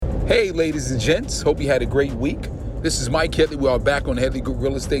Hey, ladies and gents, hope you had a great week. This is Mike Headley. We are back on the Headley Group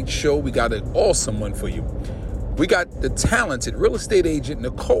Real Estate Show. We got an awesome one for you. We got the talented real estate agent,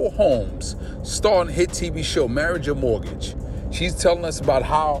 Nichole Holmes, star on the hit TV show, Marriage or Mortgage. She's telling us about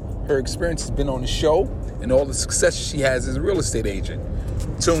how her experience has been on the show and all the success she has as a real estate agent.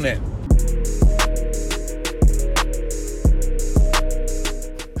 Tune in.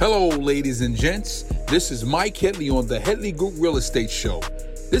 Hello, ladies and gents. This is Mike Headley on the Headley Group Real Estate Show.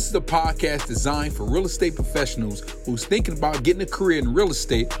 This is a podcast designed for real estate professionals who's thinking about getting a career in real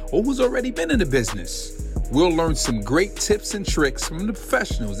estate or who's already been in the business. We'll learn some great tips and tricks from the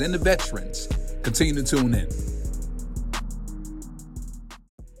professionals and the veterans. Continue to tune in.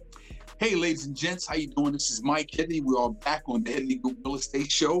 Hey, ladies and gents, how you doing? This is Mike Headley. We are back on the Headley Group Real Estate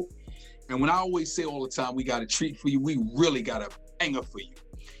Show. And when I always say all the time, we got a treat for you, we really got a banger for you.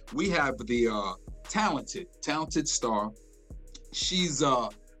 We have the talented star. She's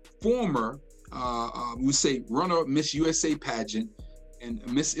former, we would say, runner-up Miss USA pageant and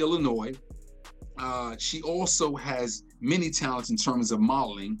Miss Illinois. She also has many talents in terms of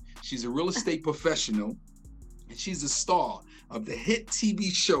modeling. She's a real estate professional, and she's a star of the hit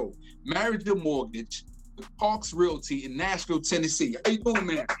TV show, Marriage or Mortgage, with Parks Realty in Nashville, Tennessee. How you doing,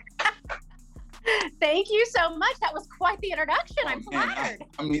 man? Thank you so much. That was quite the introduction. I'm flattered.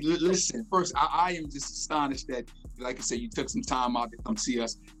 I mean, listen, first, I am just astonished that, like I said, you took some time out to come see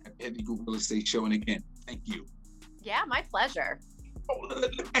us at the Headley Group Real Estate Show. And again, thank you. Yeah, my pleasure.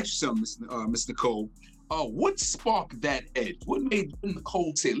 Let me ask you something, Miss Nichole. What sparked that edge? What made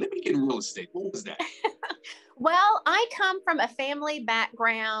Nichole say, let me get in real estate? What was that? Well, I come from a family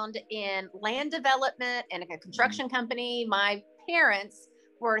background in land development and a construction company. My parents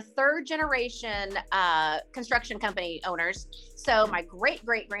were third generation construction company owners. So my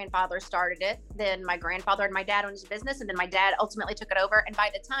great-great-grandfather started it. Then my grandfather and my dad owned his business, and then my dad ultimately took it over. And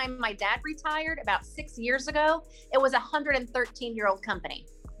by the time my dad retired about 6 years ago, it was a 113-year-old company.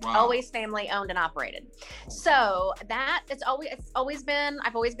 Wow. Always family owned and operated. So I've always been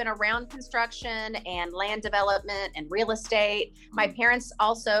around construction and land development and real estate. My parents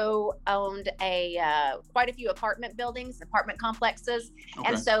also owned quite a few apartment buildings, apartment complexes. Okay.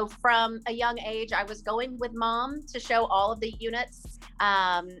 And so from a young age, I was going with mom to show all of the units.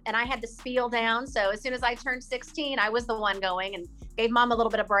 And I had to spiel down. So as soon as I turned 16, I was the one going and gave mom a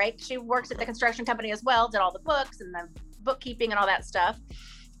little bit of break. She works at the construction company as well, did all the books and the bookkeeping and all that stuff.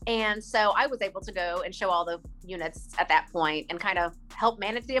 And so I was able to go and show all the units at that point and kind of help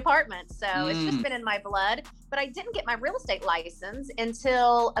manage the apartment. So it's just been in my blood. But I didn't get my real estate license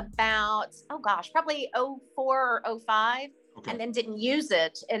until about, probably 04 or 05. Okay. And then didn't use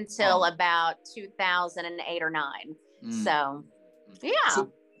it until about 2008 or 9. So, yeah.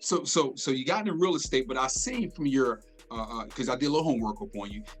 So you got into real estate, but I seen from your because I did a little homework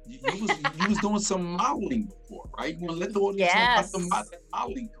upon you. You was doing some modeling before, right? You want to let the audience know about the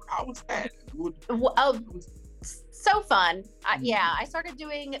modeling. How was that? So fun. I started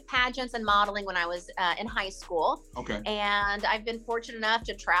doing pageants and modeling when I was in high school. Okay. And I've been fortunate enough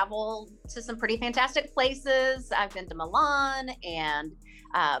to travel to some pretty fantastic places. I've been to Milan and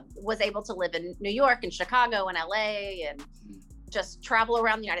was able to live in New York and Chicago and LA and just travel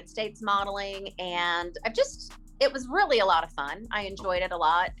around the United States modeling. And it was really a lot of fun. I enjoyed it a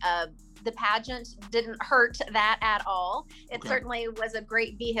lot. The pageant didn't hurt that at all. It certainly was a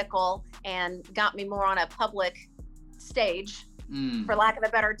great vehicle and got me more on a public stage, for lack of a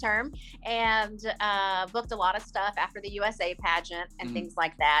better term, and booked a lot of stuff after the USA pageant and things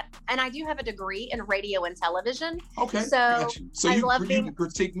like that. And I do have a degree in radio and television. Okay, so you can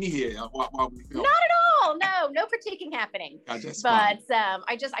critique me here while we go. Not at all. No critiquing happening. But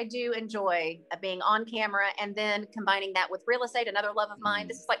I do enjoy being on camera and then combining that with real estate, another love of mine.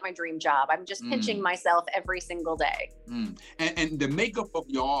 This is like my dream job. I'm just pinching myself every single day. And the makeup of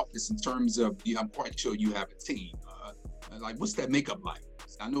your office in terms of, I'm quite sure you have a team. Like, what's that makeup like?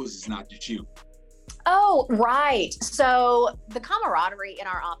 I know it's not just you. Oh, right. So the camaraderie in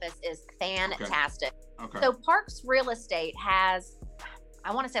our office is fantastic. Okay. So Parks Real Estate has,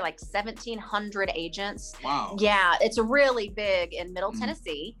 I want to say, like 1,700 agents. Wow. Yeah, it's really big in Middle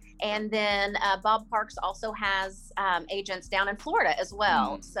Tennessee. And then Bob Parks also has agents down in Florida as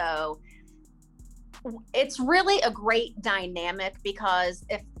well. So it's really a great dynamic because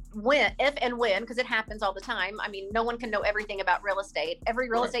if and when, because it happens all the time. I mean, no one can know everything about real estate. Every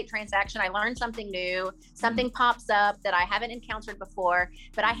real estate transaction, I learn something new, something pops up that I haven't encountered before,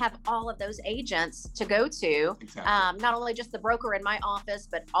 but I have all of those agents to go to. Exactly. Not only just the broker in my office,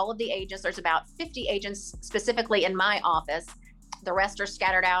 but all of the agents. There's about 50 agents specifically in my office. The rest are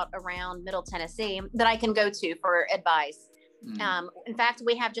scattered out around Middle Tennessee that I can go to for advice. In fact,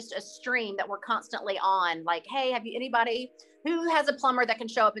 we have just a stream that we're constantly on, like, hey, have you anybody who has a plumber that can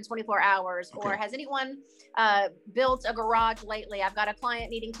show up in 24 hours? Or has anyone built a garage lately? I've got a client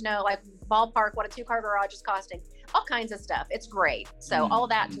needing to know, like, ballpark what a 2-car garage is costing. All kinds of stuff. It's great. So all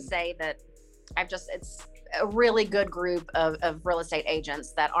that to say that it's a really good group of real estate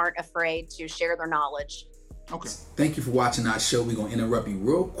agents that aren't afraid to share their knowledge. Okay. Thank you for watching our show. We're going to interrupt you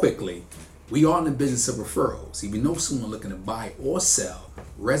real quickly. We are in the business of referrals. If you know someone looking to buy or sell,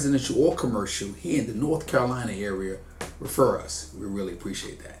 residential or commercial, here in the North Carolina area, refer us. We really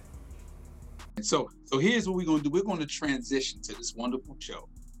appreciate that. And so here's what we're going to do. We're going to transition to this wonderful show.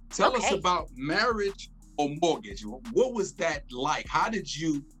 Tell us about marriage or mortgage. What was that like? How did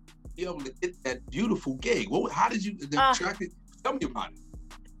you be able to get that beautiful gig? How did you attract it? Tell me about it.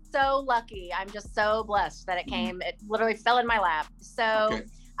 So lucky. I'm just so blessed that it came. It literally fell in my lap. So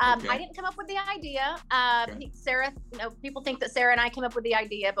I didn't come up with the idea. Sarah, people think that Sarah and I came up with the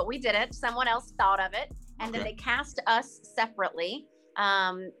idea, but we didn't. Someone else thought of it. And then they cast us separately.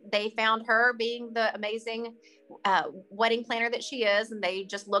 They found her being the amazing wedding planner that she is, and they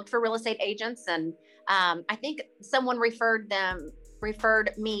just looked for real estate agents. And I think someone referred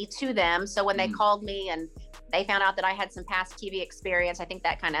me to them. So when they called me and they found out that I had some past TV experience, I think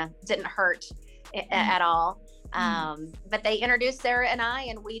that kind of didn't hurt at all. But they introduced Sarah and I,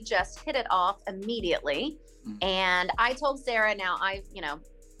 and we just hit it off immediately. And I told Sarah, now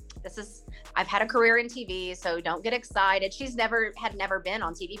I've had a career in TV, so don't get excited. She's never been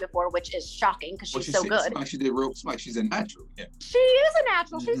on TV before, which is shocking because she's so good. She's a natural. Yeah. She is a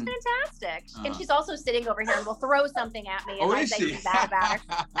natural. She's fantastic. And she's also sitting over here and will throw something at me. And I say bad about her.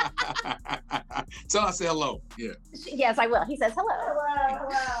 Tell her I say hello. Yeah. Yes, I will. He says hello.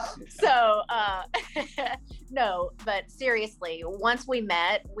 Hello. So, no, but seriously, once we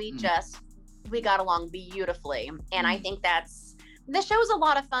met, we got along beautifully. And I think the show's a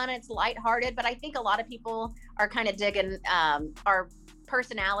lot of fun. It's lighthearted, but I think a lot of people are kind of digging our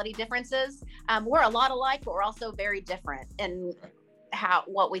personality differences. We're a lot alike, but we're also very different in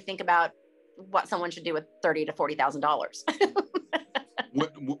what we think about what someone should do with $30,000 to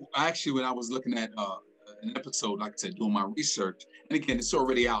 $40,000. Actually, when I was looking at an episode, like I said, doing my research, and again, it's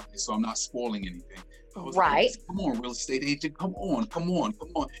already out there, so I'm not spoiling anything. I was like, come on, real estate agent, come on.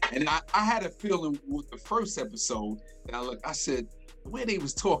 And I had a feeling with the first episode that I said, the way they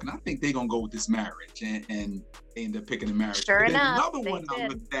was talking, I think they're going to go with this marriage. And they ended up picking the marriage. Sure enough. Another one I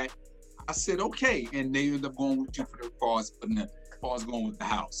looked at, I said, okay. And they ended up going with you for the cars going with the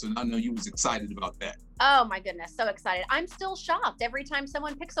house. And I know you was excited about that. Oh my goodness, so excited. I'm still shocked every time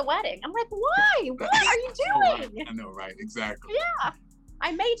someone picks a wedding. I'm like, why? What are you doing? I know, right? Exactly. Yeah.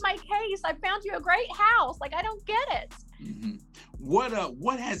 I made my case. I found you a great house. Like, I don't get it.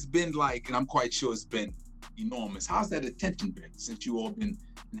 What has been like, and I'm quite sure it's been enormous. How's that attention been since you all been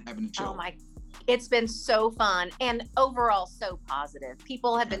having a show? It's been so fun and overall so positive.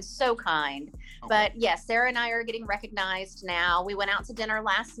 People have been so kind. But yes, Sarah and I are getting recognized now. We went out to dinner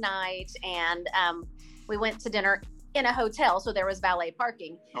last night, and we went to dinner in a hotel, so there was valet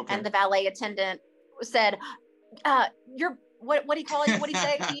parking. And the valet attendant said, "You're what do you call it? What did he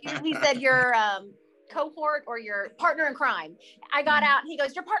say to you?" He said, "Your cohort or your partner in crime." I got out, and he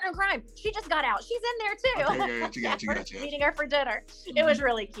goes, "Your partner in crime. She just got out. She's in there too." Got you. Meeting her for dinner. It was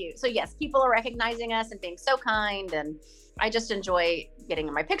really cute. So yes, people are recognizing us and being so kind, and I just enjoy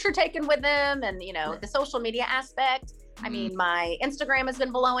getting my picture taken with them, and the social media aspect. I mean, my Instagram has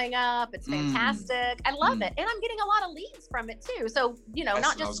been blowing up. It's fantastic. I love it, and I'm getting a lot of leads from it too. So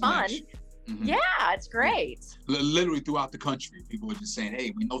not just fun. Yeah, it's great. Literally throughout the country, people are just saying,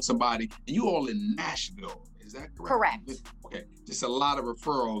 "Hey, we know somebody," and you all in Nashville. Is that correct? Correct. Okay, just a lot of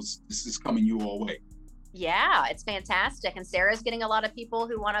referrals. This is coming your way. Yeah, it's fantastic. And Sarah's getting a lot of people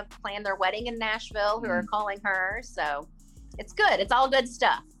who want to plan their wedding in Nashville who are calling her. So it's good. It's all good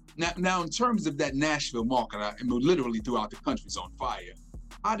stuff. Now, in terms of that Nashville market, I mean, literally throughout the country's on fire.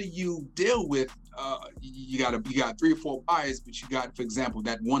 How do you deal with? You got 3 or 4 buyers, but you got, for example,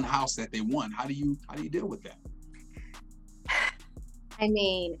 that one house that they want. How do you deal with that? I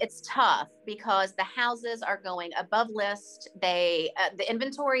mean, it's tough because the houses are going above list. The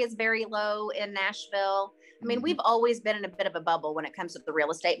inventory is very low in Nashville. I mean, we've always been in a bit of a bubble when it comes to the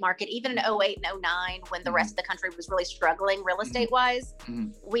real estate market. Even in 08 and 09, when the rest of the country was really struggling real estate wise,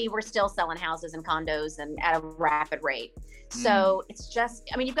 we were still selling houses and condos and at a rapid rate. So it's just,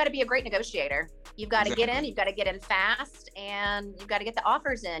 I mean, you've got to be a great negotiator. You've got to get in, you've got to get in fast, and you've got to get the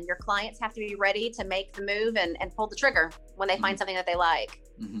offers in. Your clients have to be ready to make the move and pull the trigger when they find something that they like.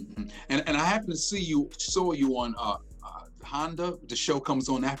 And I happen to saw you on Honda. The show comes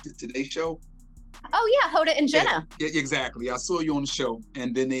on after today's show. Oh yeah, Hoda and Jenna. Yeah, exactly. I saw you on the show,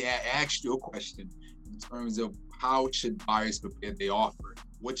 and then they asked you a question in terms of how should buyers prepare their offer?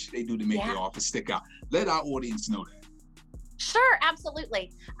 What should they do to make their offer stick out? Let our audience know that. Sure,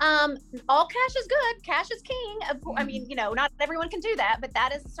 absolutely. All cash is good. Cash is king. I mean, not everyone can do that, but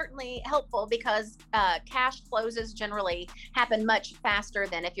that is certainly helpful because cash closes generally happen much faster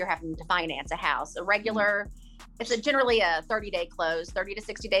than if you're having to finance a house. A regular, it's generally a 30-day close, 30 to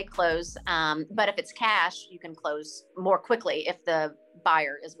 60-day close. But if it's cash, you can close more quickly if the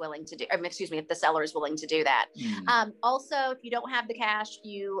buyer is willing to do, if the seller is willing to do that. Also, if you don't have the cash,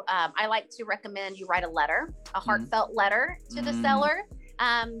 I like to recommend you write a heartfelt letter to the seller,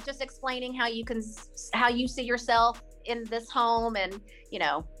 just explaining how you see yourself in this home and,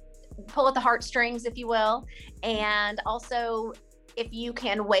 pull at the heartstrings, if you will. And also, if you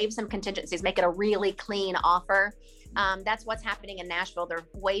can waive some contingencies, make it a really clean offer. That's what's happening in Nashville. They're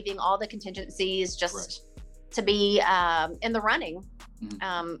waiving all the contingencies just to be in the running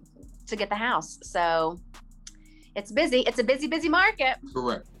to get the house. So it's busy. It's a busy market.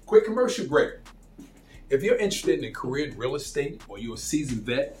 Correct. Quick commercial break. If you're interested in a career in real estate or you're a seasoned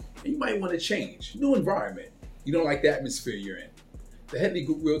vet and you might want to change, new environment, you don't like the atmosphere you're in, the Headley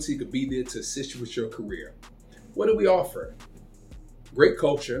Group Realty could be there to assist you with your career. What do we offer? Great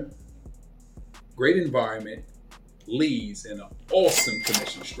culture, great environment, leads, and an awesome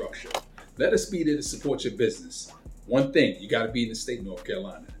commission structure. Let us be there to support your business. One thing, you got to be in the state of North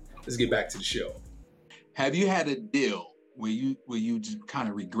Carolina. Let's get back to the show. Have you had a deal where you just kind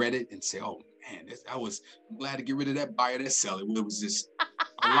of regret it and say, oh man, I was glad to get rid of that buyer, that seller? It was just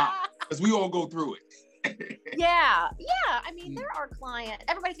a lot, because we all go through it. Yeah. I mean, there are clients,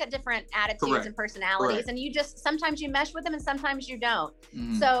 everybody's got different attitudes and personalities, and sometimes you mesh with them and sometimes you don't.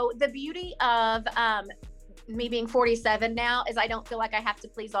 So the beauty of me being 47 now is I don't feel like I have to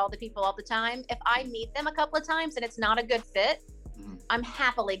please all the people all the time. If I meet them a couple of times and it's not a good fit, I'm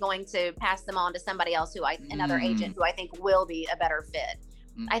happily going to pass them on to somebody else another agent who I think will be a better fit.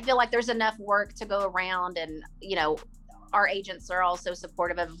 I feel like there's enough work to go around, and our agents are also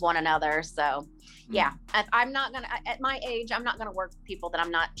supportive of one another. So yeah, I'm not gonna, at my age, I'm not gonna work with people that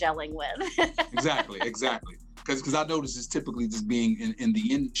I'm not gelling with. Exactly. Because I notice it's typically just being in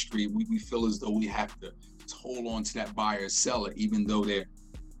the industry, we feel as though we have to just hold on to that buyer or seller, even though they're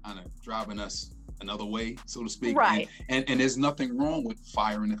kind of driving us another way, so to speak. Right. And there's nothing wrong with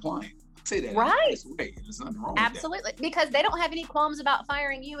firing the client. Say that right. There's nothing wrong Absolutely. with that. Because they don't have any qualms about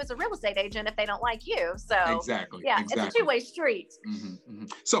firing you as a real estate agent if they don't like you. So exactly. It's a two-way street.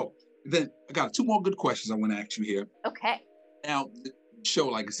 So then I got two more good questions I want to ask you here. Okay. Now, the show,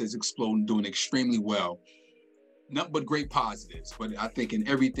 like I said, is exploding, doing extremely well. Nothing but great positives. But I think in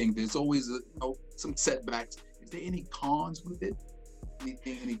everything, there's always some setbacks. Is there any cons with it?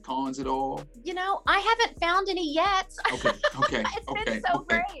 Any cons at all? I haven't found any yet. Okay. It's been so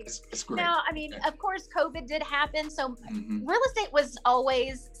great. It's great. Now, I mean, of course, COVID did happen. So real estate was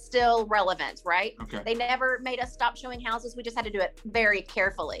always still relevant, right? Okay. They never made us stop showing houses. We just had to do it very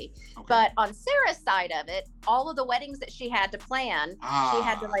carefully. Okay. But on Sarah's side of it, all of the weddings that she had to plan, she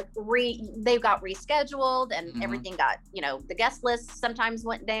had to they got rescheduled, and everything got, the guest list sometimes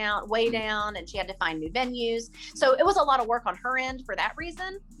went way down, and she had to find new venues. So it was a lot of work on her end for that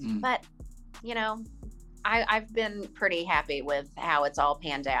reason. But I've been pretty happy with how it's all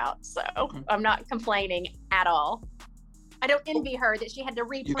panned out, so I'm not complaining at all. I don't envy her that she had to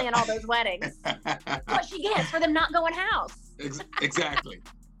replan all those weddings. What she gets for them not going house. Exactly.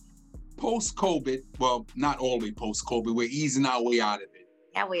 Post-COVID, well, not all the way post-COVID, we're easing our way out of it.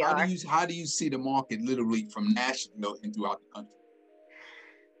 Yeah, we are. How do you see the market literally from Nashville and throughout the country?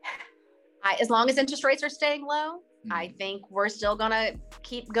 As long as interest rates are staying low, I think we're still going to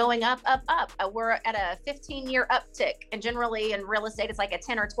keep going up. We're at a 15-year uptick. And generally in real estate, it's like a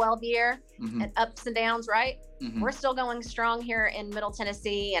 10 or 12 year and ups and downs, right? We're still going strong here in Middle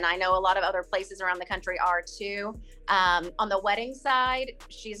Tennessee. And I know a lot of other places around the country are too. On the wedding side,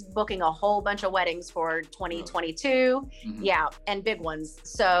 she's booking a whole bunch of weddings for 2022. Yeah, and big ones.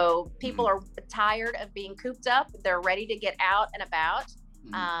 So people are tired of being cooped up. They're ready to get out and about.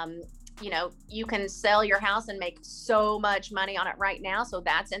 You can sell your house and make so much money on it right now. So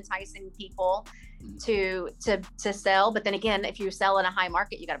that's enticing people to sell. But then again, if you sell in a high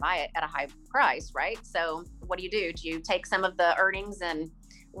market, you got to buy it at a high price, right? So what do? Do you take some of the earnings and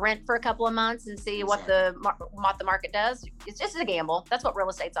rent for a couple of months and see what the market does? It's just a gamble. That's what real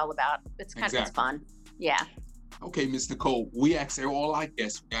estate's all about. It's kind of it's fun. Yeah. Okay, Ms. Nichole, we ask all our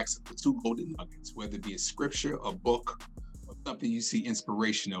guests, we ask for two golden nuggets, whether it be a scripture, a book, or something you see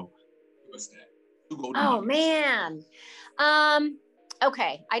inspirational. What's that? Man.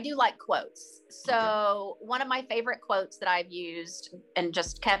 Okay. I do like quotes. So one of my favorite quotes that I've used and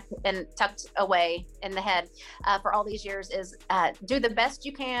just kept and tucked away in the head for all these years is do the best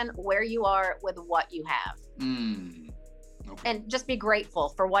you can where you are with what you have. Okay. And just be grateful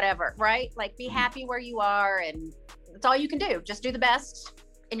for whatever, right? Like be happy where you are, and that's all you can do. Just do the best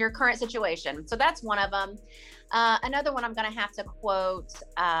in your current situation. So that's one of them. Another one I'm going to have to quote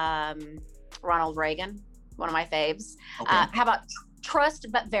Ronald Reagan, one of my faves. Okay. How about trust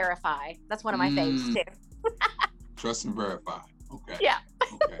but verify? That's one of my faves too. Trust and verify. Okay. Yeah.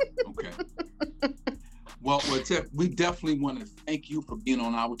 Okay. Well, Tiff, we definitely want to thank you for being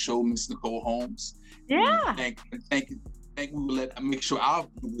on our show, Miss Nichole Holmes. Yeah. Thank you. We will make sure our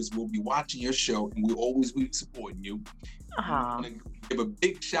viewers will be watching your show, and we'll always be supporting you. Uh-huh. Give a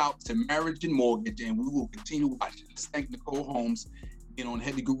big shout to Marriage and Mortgage, and we will continue watching. Let's thank Nichole Holmes being on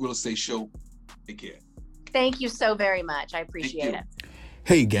Headley Group Real Estate Show. Take care. Thank you so very much. I appreciate it.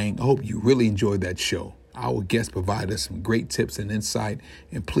 Hey, gang, I hope you really enjoyed that show. Our guests provide us some great tips and insight,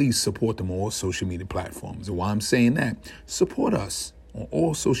 and please support them on all social media platforms. And while I'm saying that, support us on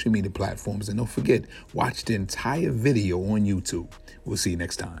all social media platforms. And don't forget, watch the entire video on YouTube. We'll see you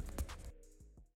next time.